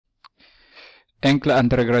Enkla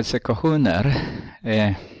andragradsekvationer.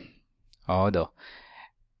 Ja då.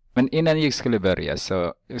 Men innan jag skulle börja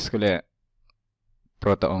så jag skulle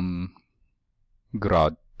prata om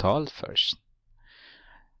gradtal först.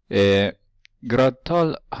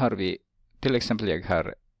 Gradtal har vi, till exempel jag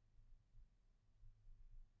har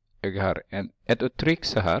ett uttryck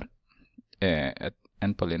så här.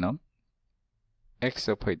 En polynom. X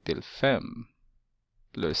upphöjt till 5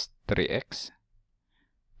 plus 3x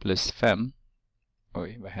plus 5.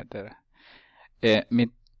 Oj, vad heter det?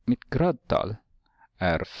 Mitt gradtal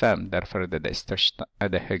är 5, därför är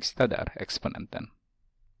det högsta där, exponenten.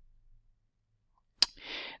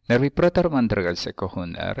 När vi pratar om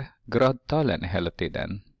andragradsekvationer, gradtalen är hela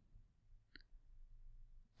tiden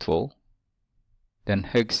 2. Den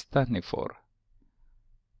högsta ni får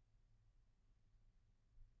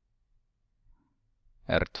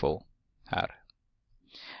är 2 här.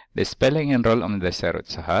 Det spelar ingen roll om det ser ut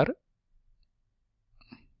så här.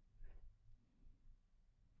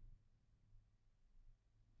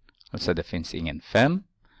 Alltså det finns ingen 5.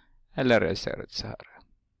 Eller det ser ut så här.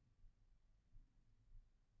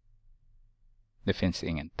 Det finns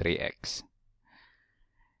ingen 3x.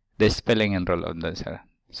 Det spelar ingen roll om det ser.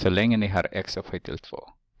 Så länge ni har x upphöjt till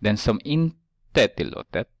 2. Den som inte är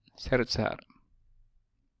tillåtet ser ut så här.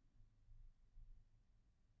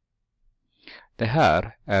 Det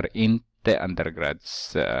här är inte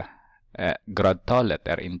gradtalet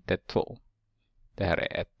är inte 2. Det här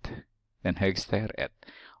är 1. Den högsta är 1.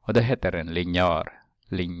 Och det heter en linjär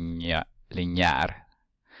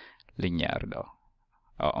då.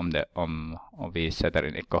 Ja, om vi sätter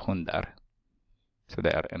en ekvation där. Så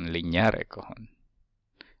det är en linjär ekvation.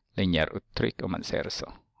 Linjär uttryck om man säger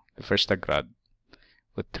så. Det första grad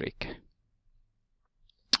uttryck.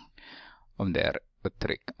 Om det är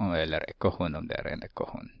uttryck eller ekvation om det är en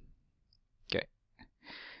ekvation. Okay.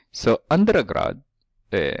 Så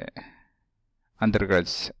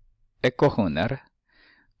andragradsekvationer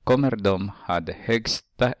kommer de ha det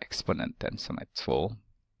högsta exponenten som är 2.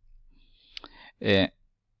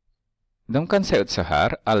 De kan se ut så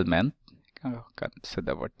här allmänt. Jag kan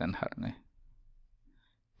sätta bort den här nu.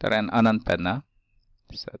 Det är en annan penna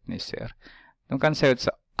så att ni ser. De kan se ut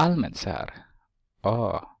så allmänt så här.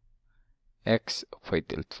 X upphöjt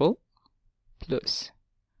till 2 plus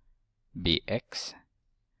bx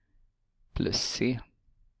plus c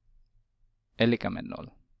är lika med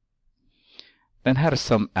 0. Den här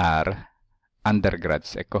som är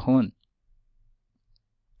andragradsekvation.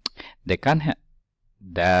 Det kan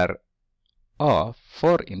där a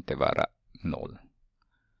får inte vara 0.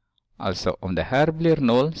 Alltså om det här blir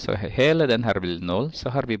 0 så hela den här blir 0 så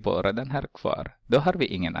har vi bara den här kvar. Då har vi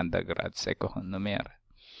ingen andragradsekvation mer.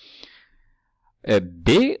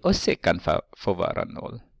 B och C kan få vara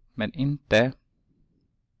 0. Men inte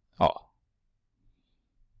A.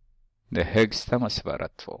 Det högsta måste vara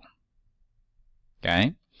 2.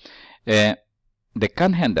 Okay. Det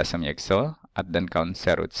kan hända som jag sa att den kan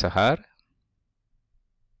se ut så här.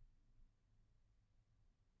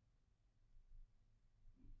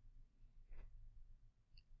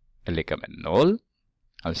 Är lika med 0.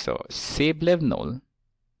 Alltså C blev 0.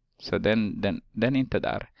 Så den är inte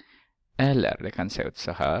där. Eller det kan se ut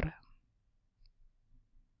så här.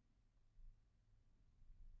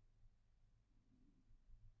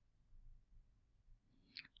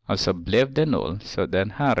 Alltså blev det 0. Så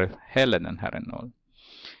hela den här är 0.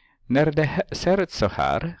 När det ser ut så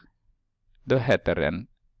här. Då heter den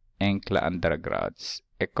enkla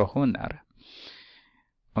andragradsekvationer.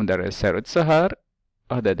 Om det ser ut så här.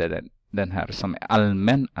 Och det är den här som är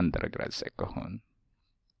allmän andragradsekvation.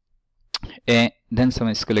 Den som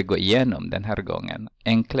vi skulle gå igenom den här gången.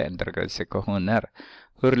 Enkla andragradsekvationer.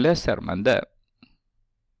 Hur löser man det?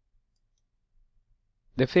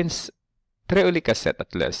 Det finns 3 olika sätt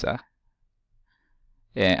att lösa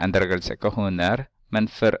andragradsekvationer. Men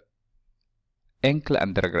för enkla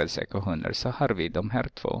andragradsekvationer så har vi de här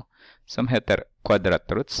 2. Som heter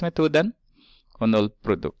kvadratrotsmetoden och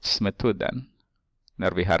nollproduktsmetoden.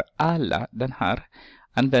 När vi har alla den här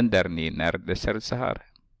använder ni när det ser ut så här.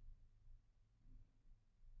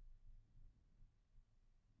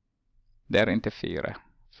 Det är inte 4.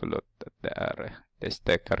 Förlåt att det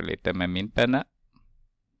stökar lite med min penna.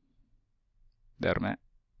 Därmed.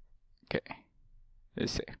 Okej. Vi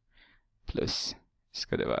ser. Plus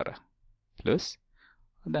ska det vara. Plus.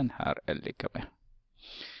 Och den här är lika med.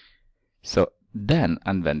 Så den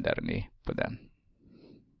använder ni på den.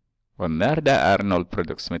 Och när det är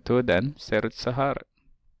nollproduktsmetoden ser ut så här.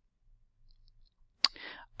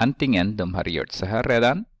 Antingen de har gjort så här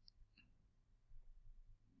redan.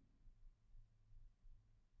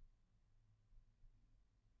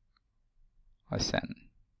 och sen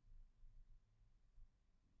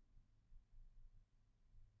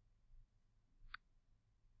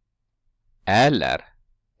eller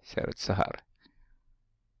ser ut så här.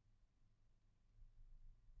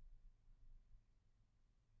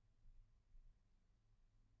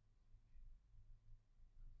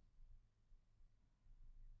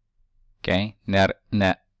 Okej,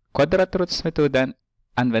 när kvadratrotsmetoden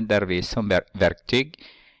använder vi som verktyg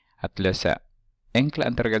att lösa enkla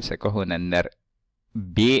andragradsekvationer när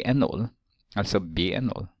b är 0. Alltså b är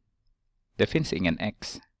 0. Det finns ingen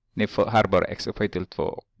x. Ni har bara x upphöjt till 2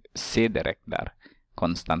 och c direkt där.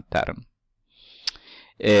 Konstant term.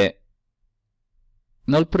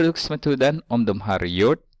 Nollproduktsmetoden, om de har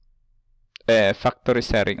gjort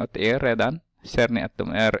faktorisering åt er redan, ser ni att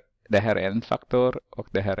det här är en faktor och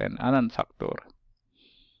det här är en annan faktor.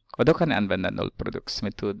 Och då kan ni använda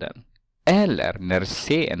nollproduktsmetoden. Eller när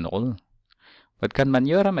c är 0. Vad kan man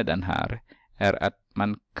göra med den här är att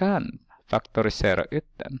man kan faktorisera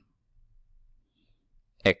ut den.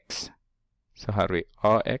 X. Så har vi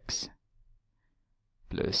ax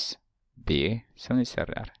plus b som ni ser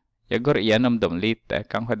där. Jag går igenom dem lite.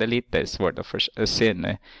 Kanske det är lite svårt att se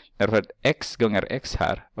nu. Därför att x gånger x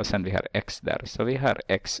här och sen vi har x där. Så vi har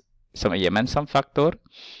x som är gemensam faktor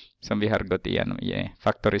som vi har gått igenom i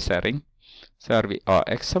faktorisering. Så har vi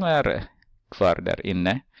ax som är kvar där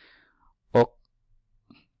inne och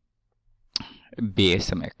b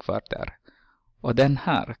som är kvar där. Och den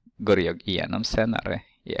här går jag igenom senare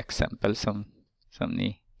i exempel som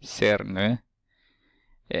ni ser nu.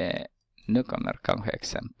 Nu kommer kanske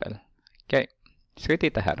exempel. Okej, ska vi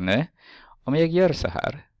titta här nu. Om jag gör så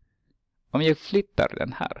här. Om jag flyttar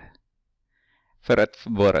den här. För att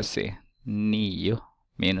bara se 9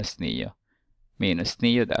 minus 9 minus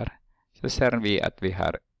 9 där. Så ser vi att vi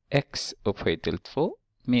har x upphöjt till 2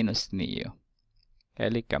 minus 9. Är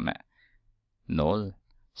lika med 0.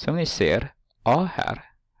 Som ni ser, a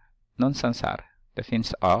här. Någonstans här. Det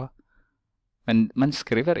finns a. Men man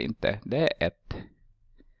skriver inte. Det är 1.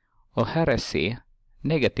 Och här är c.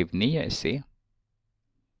 Negativ 9 är c.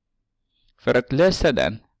 För att lösa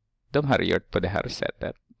den, de har gjort på det här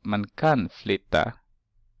sättet. Man kan flytta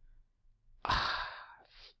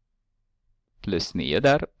plus 9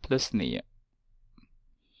 där, plus 9.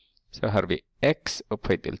 Så har vi x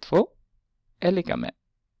upphöjt till 2 är lika med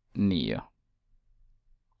 9.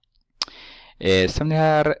 Som ni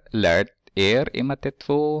har lärt er i matte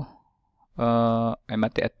 2, i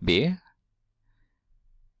matte 1b.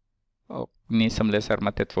 Och ni som läser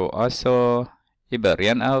matte 2a så i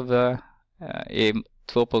början av i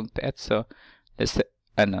 2.1 så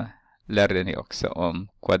lärde ni också om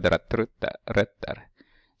kvadratrötter.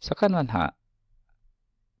 Så kan man ha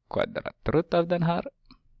kvadratrot av den här.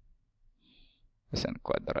 Och sen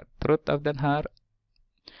kvadratrot av den här.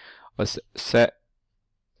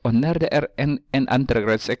 Och när det är en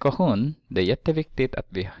andragradsekvation, det är jätteviktigt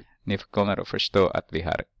att ni kommer att förstå att vi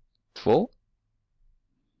har 2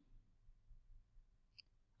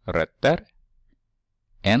 rötter,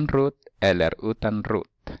 en rot eller utan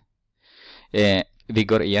rot. Vi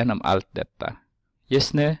går igenom allt detta.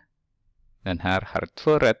 Just nu, den här har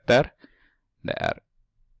 2 rötter. Det är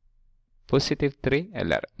positiv 3,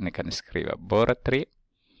 eller ni kan skriva bara 3.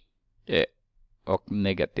 Och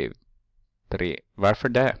negativ 3. Varför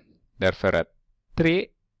det? Därför att 3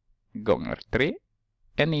 gånger 3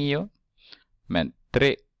 är 9. Men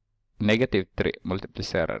negativ 3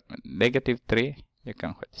 multiplicerar med negativ 3. Jag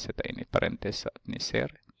kanske sätta in i parentes så att ni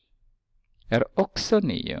ser. Är också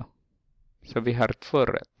 9. Så vi har 2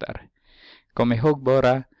 rötter. Kom ihåg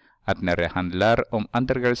bara att när det handlar om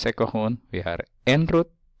andragradsekvation, vi har en rot,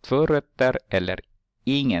 2 rötter eller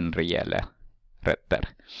ingen rejäla rötter.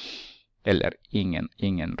 Eller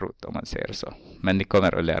ingen rot om man säger så. Men ni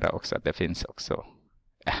kommer att lära också att det finns också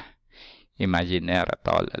imaginära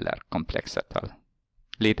tal eller komplexa tal.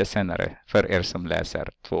 Lite senare för er som läser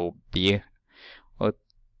 2b och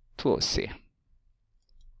 2c.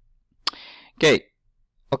 Okej.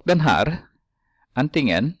 Och den här,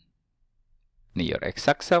 antingen ni gör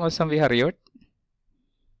exakt samma som vi har gjort.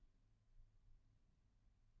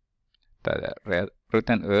 Ta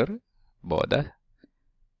roten ur båda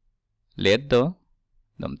led då.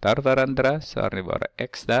 De tar varandra så har ni bara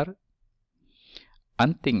x där.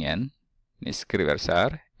 Antingen ni skriver så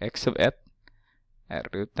här. X av 1 är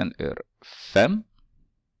roten ur 5.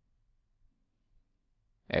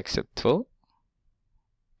 X av 2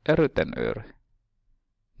 är roten ur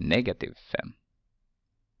negativ 5.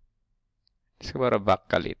 Jag ska bara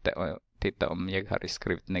backa lite och titta om jag har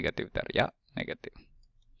skrivit negativ där. Ja, negativ.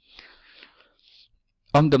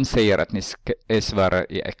 Om de säger att ni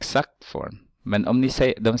svarar i exakt form. Men om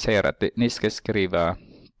de säger att ni ska skriva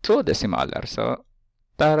 2 decimaler, så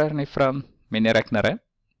tar ni fram miniräknare.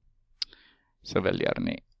 Så väljer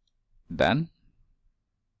ni den.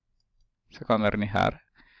 Så kommer ni här.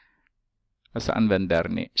 Och så använder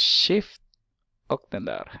ni shift och den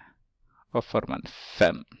där. Och får man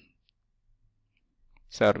 5.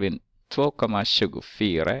 Så har vi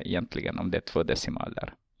 2,24 egentligen om det är 2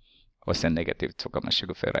 decimaler. Och sen negativ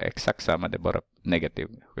 2,24 är exakt samma, det är bara negativ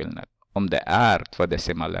skillnad. Om det är 2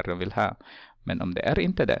 decimaler de vill ha. Men om det är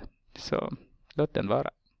inte det, så låt den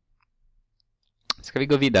vara. Ska vi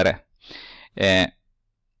gå vidare.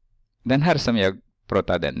 Den här som jag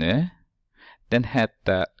pratade nu,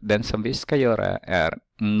 den som vi ska göra är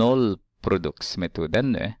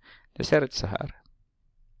nollproduktsmetoden nu. Det ser ut så här.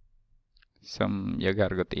 Som jag har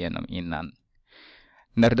gått igenom innan.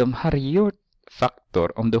 När de har gjort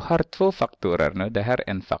faktor, om du har 2 faktorer nu, det här är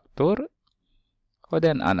en faktor och det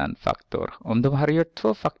är en annan faktor. Om de har gjort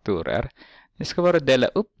 2 faktorer, det ska bara dela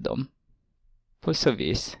upp dem på så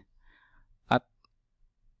vis att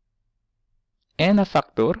ena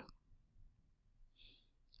faktor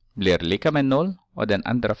blir lika med 0 och den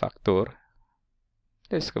andra faktor,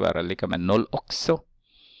 det ska vara lika med 0 också.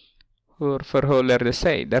 Hur förhåller det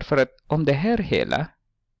sig? Därför att om det här hela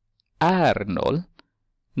är 0,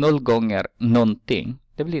 0 gånger någonting,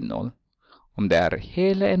 det blir 0. Om det är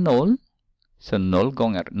hela är 0, så 0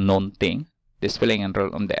 gånger någonting, det spelar ingen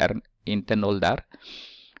roll om det är inte 0 där.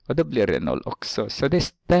 Och då blir det 0 också. Så det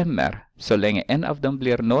stämmer. Så länge en av dem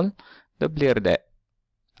blir 0, då blir det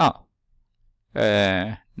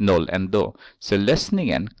 0 ändå. Så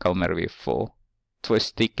lösningen kommer vi få 2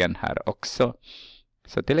 stycken här också.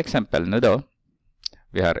 Så till exempel nu då,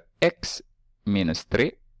 vi har x minus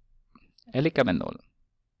 3 är lika med 0.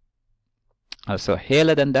 Alltså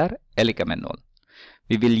hela den där är lika med 0.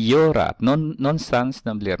 Vi vill göra att någonstans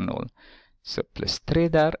den blir 0. Så plus 3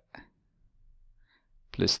 där,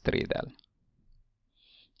 plus 3 där.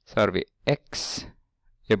 Så har vi x,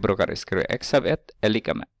 jag brukar skriva x av 1 är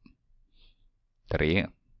lika med 3.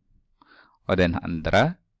 Och den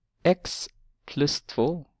andra, x plus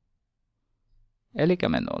 2 är lika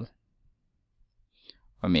med 0.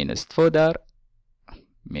 Och minus 2 där,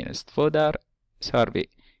 minus 2 där, så har vi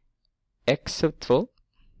x av 2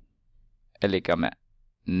 är lika med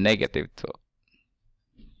negativ 2.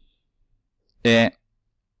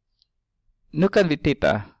 Nu kan vi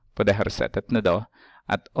titta på det här sättet nu då.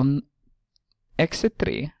 Att om x är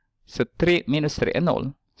 3, så 3 minus 3 är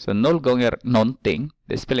 0. Så 0 gånger någonting,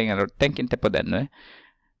 det spelar ingen roll, tänk inte på den nu.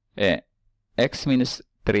 X minus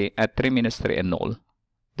 3 är 3 minus 3 är 0.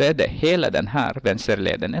 Då är det hela den här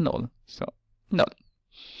vänsterleden är 0. Så 0.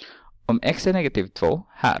 Om x är negativ 2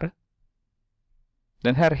 här,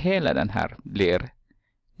 den här hela den här blir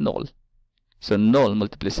 0. Så 0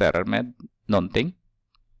 multiplicerar med någonting.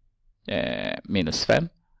 Minus 5.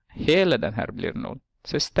 Hela den här blir 0.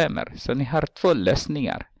 Så stämmer. Så ni har 2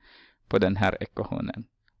 lösningar på den här ekvationen.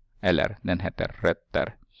 Eller den heter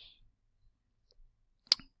rötter.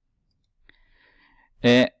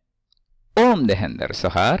 Om det händer så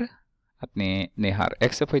här, att ni har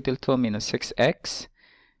x upphöjt till 2 minus 6x,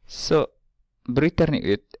 så bryter ni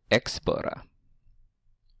ut x bara.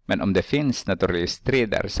 Men om det finns naturligtvis 3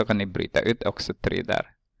 där, så kan ni bryta ut också 3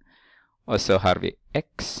 där. Och så har vi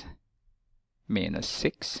x minus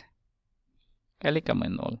 6 är lika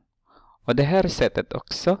med 0. Och det här sättet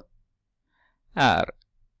också är,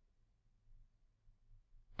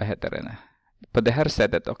 vad heter det? På det här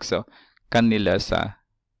sättet också kan ni lösa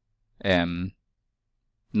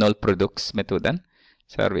nollproduktsmetoden.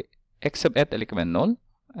 Så har vi x sub 1 är lika med 0.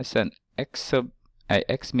 Och sen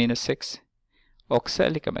x minus 6 också är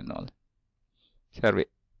lika med 0. Så har vi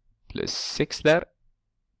plus 6 där,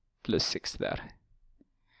 plus 6 där.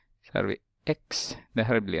 Så har vi x, det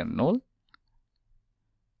här blir 0,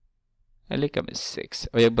 är lika med 6.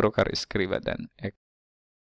 Och jag brukar skriva den